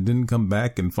last, and didn't come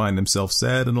back and find himself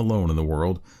sad and alone in the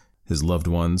world, his loved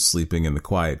ones sleeping in the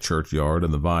quiet churchyard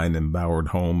and the vine-embowered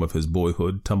home of his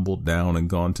boyhood tumbled down and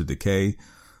gone to decay.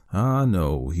 Ah,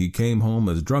 no, he came home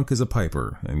as drunk as a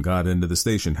piper, and got into the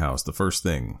station house the first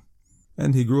thing.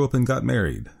 And he grew up and got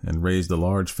married, and raised a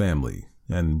large family,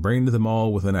 and brained them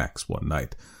all with an axe one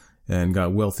night, and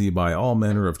got wealthy by all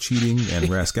manner of cheating and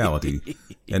rascality,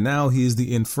 and now he is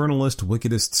the infernalist,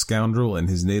 wickedest scoundrel in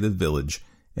his native village,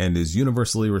 and is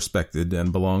universally respected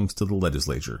and belongs to the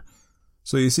legislature.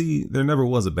 So you see, there never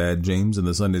was a bad James in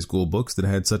the Sunday school books that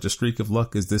had such a streak of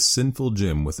luck as this sinful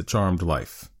Jim with a charmed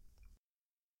life.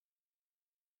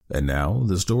 And now,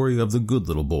 the story of The Good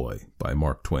Little Boy by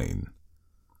Mark Twain.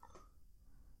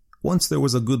 Once there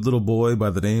was a good little boy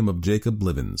by the name of Jacob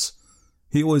Livens.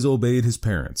 He always obeyed his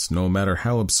parents, no matter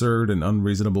how absurd and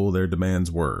unreasonable their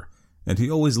demands were, and he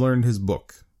always learned his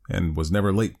book, and was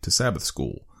never late to Sabbath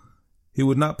school. He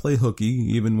would not play hooky,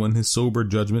 even when his sober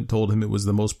judgment told him it was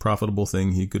the most profitable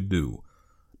thing he could do.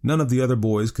 None of the other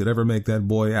boys could ever make that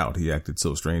boy out, he acted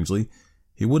so strangely.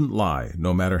 He wouldn't lie,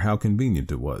 no matter how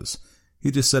convenient it was. He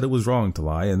just said it was wrong to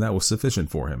lie, and that was sufficient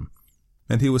for him.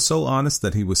 And he was so honest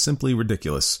that he was simply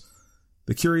ridiculous.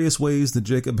 The curious ways that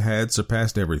Jacob had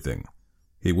surpassed everything.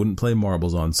 He wouldn't play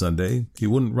marbles on Sunday. He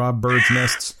wouldn't rob birds'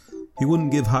 nests. He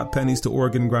wouldn't give hot pennies to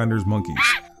organ grinders' monkeys.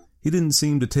 He didn't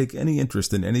seem to take any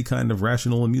interest in any kind of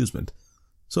rational amusement.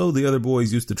 So the other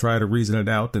boys used to try to reason it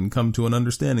out and come to an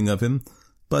understanding of him,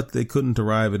 but they couldn't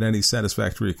arrive at any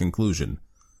satisfactory conclusion.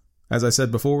 As I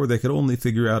said before, they could only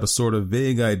figure out a sort of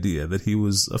vague idea that he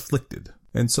was afflicted,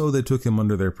 and so they took him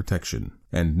under their protection,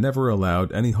 and never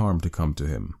allowed any harm to come to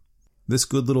him. This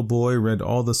good little boy read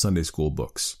all the Sunday school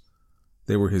books.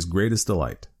 They were his greatest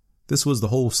delight. This was the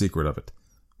whole secret of it.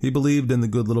 He believed in the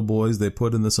good little boys they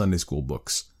put in the Sunday school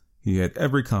books. He had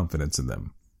every confidence in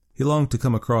them. He longed to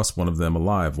come across one of them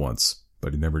alive once,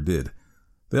 but he never did.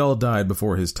 They all died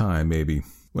before his time, maybe.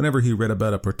 Whenever he read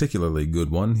about a particularly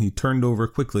good one, he turned over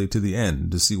quickly to the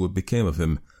end to see what became of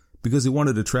him, because he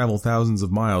wanted to travel thousands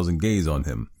of miles and gaze on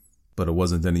him. But it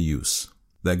wasn't any use.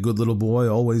 That good little boy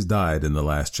always died in the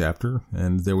last chapter,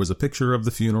 and there was a picture of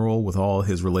the funeral with all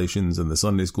his relations and the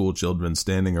Sunday school children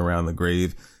standing around the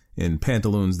grave in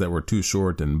pantaloons that were too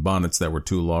short and bonnets that were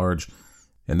too large,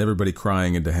 and everybody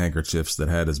crying into handkerchiefs that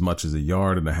had as much as 1.5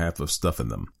 yards of stuff in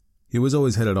them. He was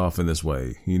always headed off in this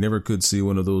way. He never could see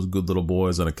one of those good little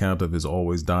boys on account of his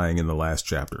always dying in the last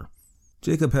chapter.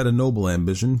 Jacob had a noble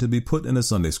ambition to be put in a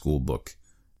Sunday school book.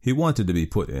 He wanted to be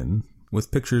put in,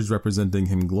 with pictures representing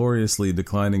him gloriously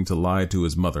declining to lie to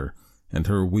his mother, and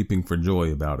her weeping for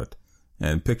joy about it,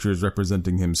 and pictures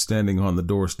representing him standing on the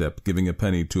doorstep giving a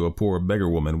penny to a poor beggar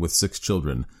woman with 6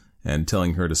 children, and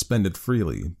telling her to spend it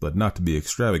freely, but not to be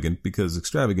extravagant because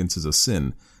extravagance is a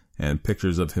sin, and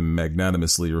pictures of him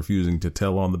magnanimously refusing to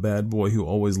tell on the bad boy who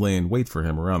always lay in wait for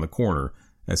him around the corner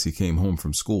as he came home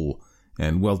from school,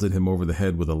 and welted him over the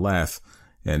head with a lath,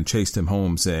 and chased him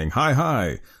home saying, "Hi,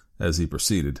 hi," as he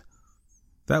proceeded.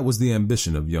 That was the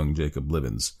ambition of young Jacob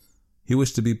Blivens. He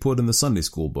wished to be put in the Sunday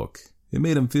school book. It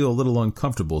made him feel a little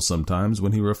uncomfortable sometimes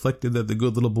when he reflected that the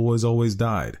good little boys always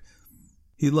died.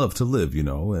 He loved to live,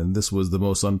 and this was the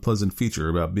most unpleasant feature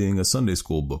about being a Sunday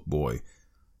school book boy.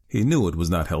 He knew it was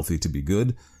not healthy to be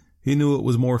good. He knew it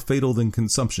was more fatal than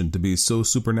consumption to be so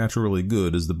supernaturally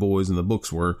good as the boys in the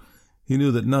books were. He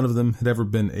knew that none of them had ever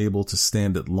been able to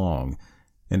stand it long,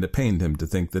 and it pained him to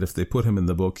think that if they put him in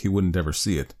the book he wouldn't ever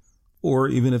see it. Or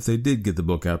even if they did get the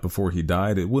book out before he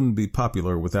died, it wouldn't be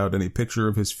popular without any picture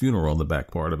of his funeral in the back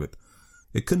part of it.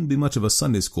 It couldn't be much of a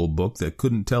Sunday school book that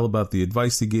couldn't tell about the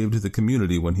advice he gave to the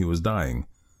community when he was dying.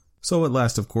 So at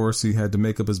last, of course, he had to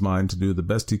make up his mind to do the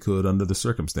best he could under the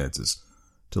circumstances,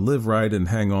 to live right and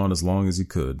hang on as long as he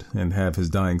could, and have his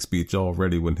dying speech all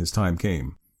ready when his time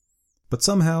came. But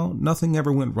somehow, nothing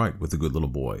ever went right with the good little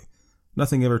boy.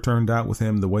 Nothing ever turned out with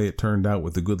him the way it turned out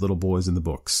with the good little boys in the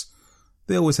books.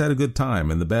 They always had a good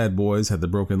time, and the bad boys had the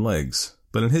broken legs.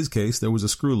 But in his case, there was a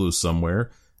screw loose somewhere,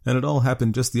 and it all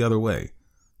happened just the other way.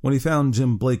 When he found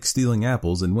Jim Blake stealing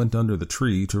apples and went under the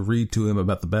tree to read to him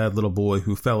about the bad little boy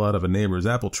who fell out of a neighbor's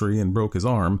apple tree and broke his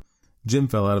arm, Jim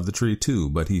fell out of the tree too,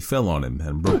 but he fell on him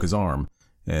and broke his arm,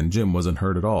 and Jim wasn't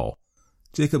hurt at all.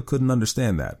 Jacob couldn't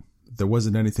understand that. There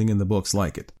wasn't anything in the books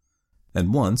like it.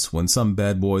 And once, when some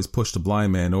bad boys pushed a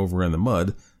blind man over in the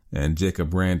mud, and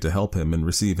Jacob ran to help him and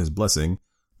receive his blessing,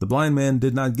 the blind man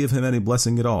did not give him any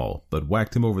blessing at all, but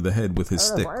whacked him over the head with his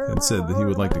stick and said that he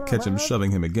would like to catch him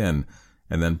shoving him again,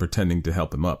 and then pretending to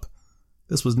help him up.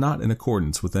 This was not in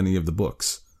accordance with any of the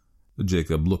books.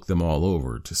 Jacob looked them all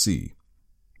over to see.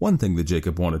 One thing that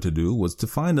Jacob wanted to do was to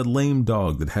find a lame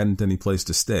dog that hadn't any place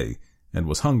to stay, and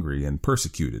was hungry and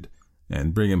persecuted,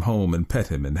 and bring him home and pet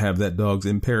him and have that dog's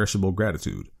imperishable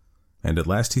gratitude. And at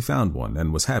last he found one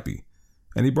and was happy.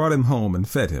 And he brought him home and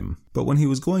fed him, but when he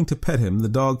was going to pet him, the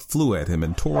dog flew at him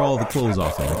and tore all the clothes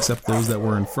off him except those that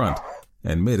were in front,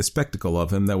 and made a spectacle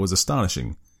of him that was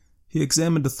astonishing. He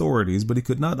examined authorities, but he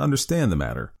could not understand the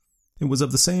matter. It was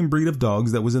of the same breed of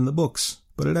dogs that was in the books,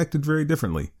 but it acted very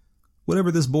differently. Whatever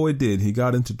this boy did, he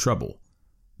got into trouble.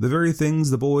 The very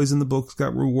things the boys in the books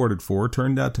got rewarded for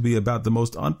turned out to be about the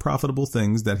most unprofitable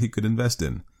things that he could invest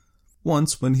in.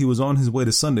 Once, when he was on his way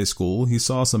to Sunday school, he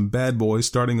saw some bad boys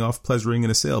starting off pleasuring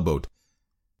in a sailboat.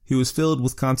 He was filled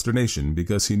with consternation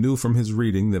because he knew from his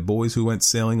reading that boys who went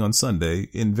sailing on Sunday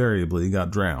invariably got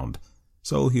drowned.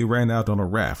 So he ran out on a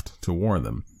raft to warn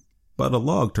them. But a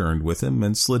log turned with him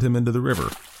and slid him into the river.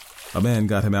 A man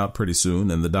got him out pretty soon,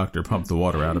 and the doctor pumped the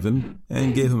water out of him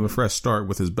and gave him a fresh start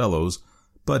with his bellows,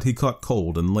 but he caught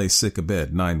cold and lay sick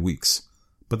abed 9 weeks.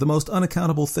 But the most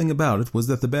unaccountable thing about it was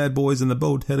that the bad boys in the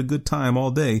boat had a good time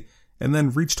all day and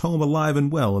then reached home alive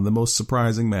and well in the most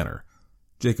surprising manner.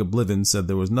 Jacob Blivens said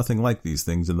there was nothing like these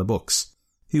things in the books.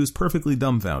 He was perfectly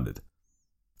dumbfounded.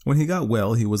 When he got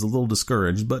well, he was a little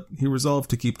discouraged, but he resolved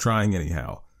to keep trying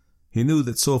anyhow. He knew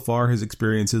that so far his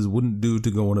experiences wouldn't do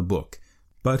to go in a book,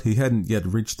 but he hadn't yet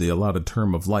reached the allotted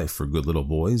term of life for good little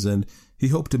boys, and he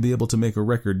hoped to be able to make a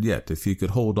record yet if he could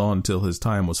hold on till his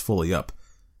time was fully up.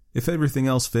 If everything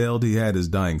else failed, he had his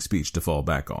dying speech to fall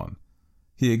back on.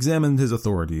 He examined his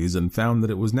authorities and found that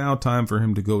it was now time for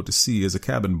him to go to sea as a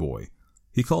cabin boy.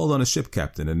 He called on a ship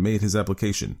captain and made his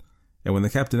application, and when the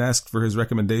captain asked for his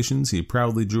recommendations, he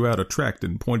proudly drew out a tract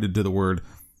and pointed to the word,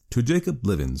 "To Jacob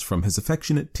Blivens, from his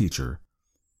affectionate teacher."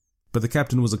 But the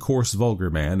captain was a coarse, vulgar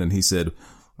man, and he said,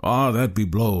 "Ah, that be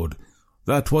blowed.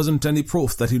 That wasn't any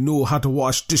proof that he knew how to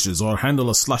wash dishes or handle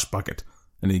a slush bucket,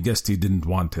 and he guessed he didn't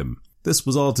want him. This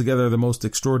was altogether the most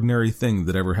extraordinary thing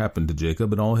that ever happened to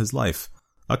Jacob in all his life.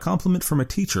 A compliment from a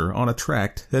teacher on a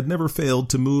tract had never failed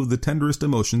to move the tenderest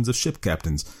emotions of ship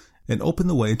captains, and open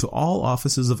the way to all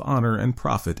offices of honor and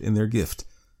profit in their gift.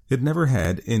 It never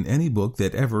had in any book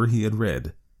that ever he had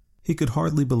read. He could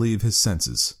hardly believe his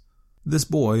senses. This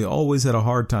boy always had a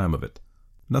hard time of it.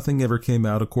 Nothing ever came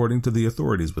out according to the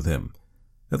authorities with him.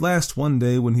 At last, one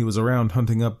day when he was around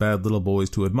hunting up bad little boys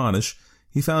to admonish,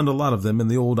 he found a lot of them in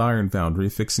the old iron foundry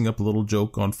fixing up a little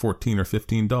joke on 14 or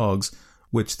 15 dogs,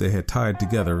 which they had tied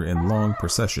together in long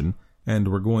procession, and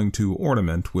were going to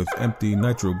ornament with empty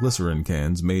nitroglycerin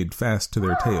cans made fast to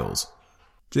their tails.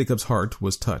 Jacob's heart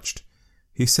was touched.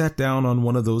 He sat down on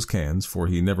one of those cans, for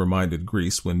he never minded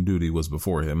grease when duty was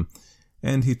before him,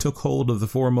 and he took hold of the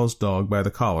foremost dog by the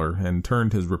collar and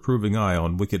turned his reproving eye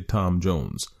on wicked Tom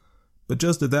Jones. But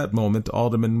just at that moment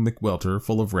Alderman McWelter,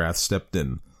 full of wrath, stepped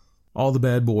in. All the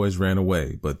bad boys ran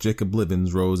away, but Jacob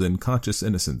Blivens rose in conscious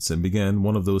innocence and began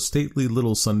one of those stately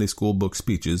little Sunday school book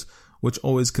speeches which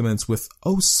always commence with,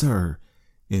 "Oh, sir,"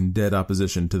 in dead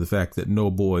opposition to the fact that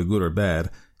no boy, good or bad,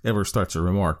 ever starts a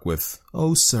remark with,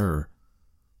 "Oh, sir."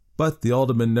 But the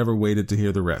alderman never waited to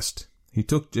hear the rest. He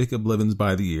took Jacob Blivens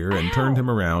by the ear and turned him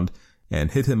around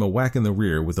and hit him a whack in the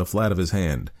rear with the flat of his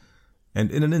hand. And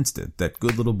in an instant that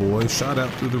good little boy shot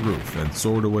out through the roof and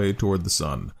soared away toward the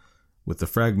sun, with the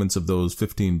fragments of those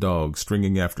 15 dogs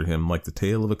stringing after him like the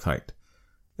tail of a kite.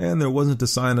 And there wasn't a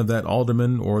sign of that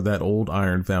alderman or that old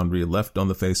iron foundry left on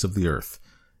the face of the earth.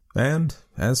 And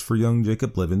as for young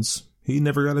Jacob Blivens, he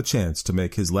never got a chance to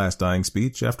make his last dying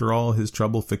speech after all his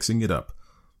trouble fixing it up,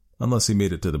 unless he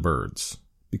made it to the birds,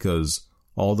 because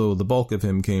although the bulk of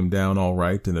him came down all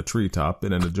right in a treetop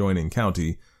in an adjoining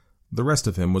county, the rest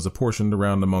of him was apportioned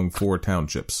around among 4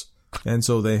 townships, and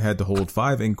so they had to hold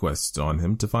 5 inquests on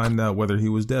him to find out whether he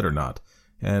was dead or not,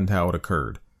 and how it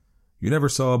occurred. You never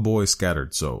saw a boy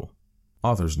scattered so.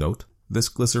 Author's note: this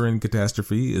glycerin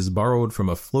catastrophe is borrowed from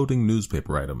a floating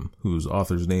newspaper item, whose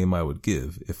author's name I would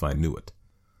give if I knew it.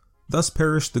 Thus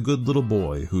perished the good little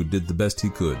boy who did the best he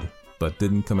could, but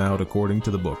didn't come out according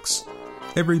to the books.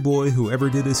 Every boy who ever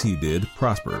did as he did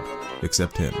prospered,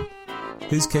 except him.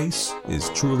 His case is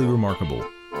truly remarkable.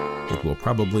 It will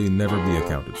probably never be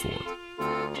accounted for.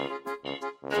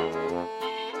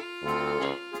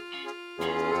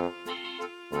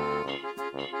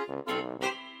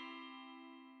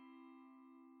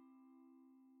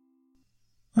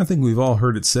 I think we've all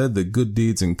heard it said that good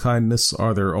deeds and kindness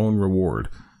are their own reward.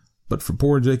 But for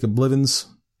poor Jacob Blivens,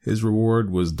 his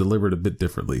reward was delivered a bit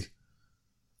differently.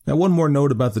 Now, one more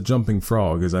note about the jumping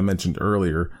frog, as I mentioned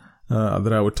earlier,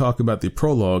 that I would talk about the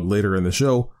prologue later in the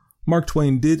show. Mark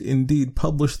Twain did indeed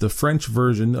publish the French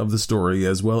version of the story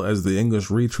as well as the English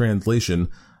retranslation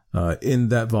in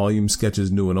that volume,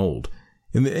 Sketches New and Old.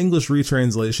 In the English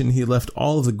retranslation, he left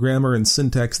all of the grammar and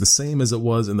syntax the same as it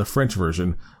was in the French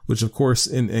version, which of course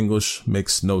in English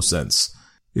makes no sense.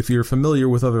 If you're familiar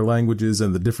with other languages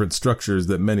and the different structures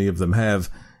that many of them have,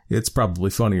 it's probably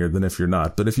funnier than if you're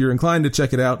not. But if you're inclined to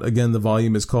check it out, again, the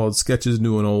volume is called Sketches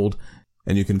New and Old,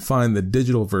 and you can find the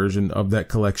digital version of that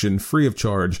collection free of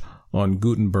charge on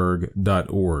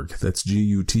Gutenberg.org. That's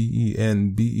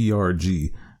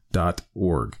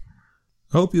Gutenberg.org.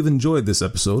 I hope you've enjoyed this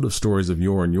episode of Stories of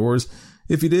Yore and Yours.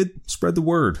 If you did, spread the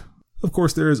word. Of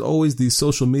course, there is always the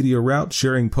social media route,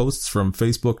 sharing posts from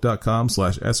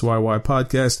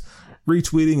Facebook.com/SYYpodcast,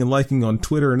 retweeting and liking on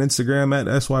Twitter and Instagram at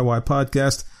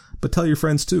SYYpodcast, but tell your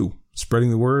friends too. Spreading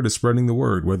the word is spreading the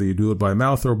word, whether you do it by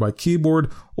mouth or by keyboard,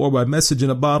 or by message in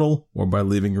a bottle, or by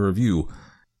leaving a review.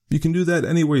 You can do that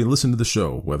anywhere you listen to the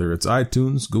show, whether it's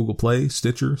iTunes, Google Play,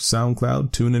 Stitcher,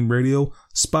 SoundCloud, TuneIn Radio,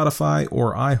 Spotify,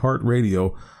 or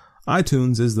iHeartRadio.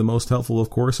 iTunes is the most helpful, of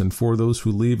course, and for those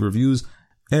who leave reviews,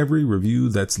 every review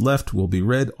that's left will be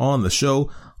read on the show.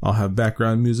 I'll have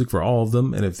background music for all of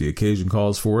them, and if the occasion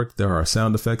calls for it, there are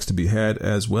sound effects to be had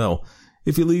as well.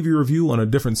 If you leave your review on a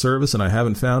different service and I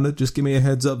haven't found it, just give me a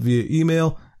heads up via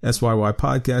email,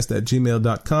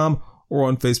 syypodcast@gmail.com, or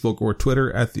on Facebook or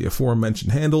Twitter at the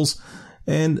aforementioned handles,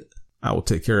 and I will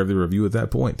take care of the review at that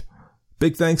point.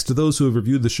 Big thanks to those who have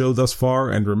reviewed the show thus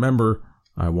far, and remember,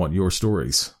 I want your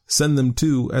stories. Send them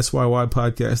to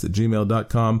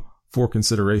syypodcast@gmail.com for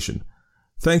consideration.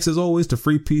 Thanks as always to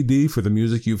Free PD for the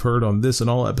music you've heard on this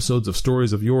and all episodes of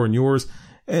Stories of Yore and Yours,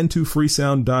 and to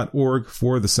freesound.org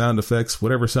for the sound effects.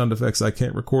 Whatever sound effects I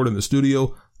can't record in the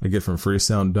studio, I get from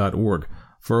freesound.org.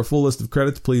 For a full list of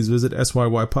credits, please visit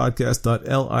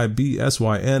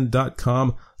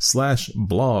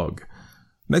syypodcast.libsyn.com/blog.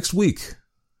 Next week,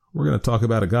 we're going to talk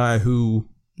about a guy who,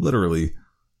 literally,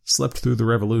 slept through the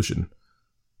revolution.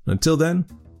 Until then,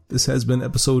 this has been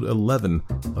episode 11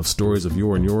 of Stories of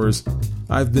Yore and Yours.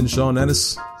 I've been Sean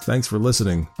Ennis. Thanks for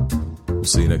listening. We'll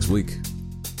see you next week.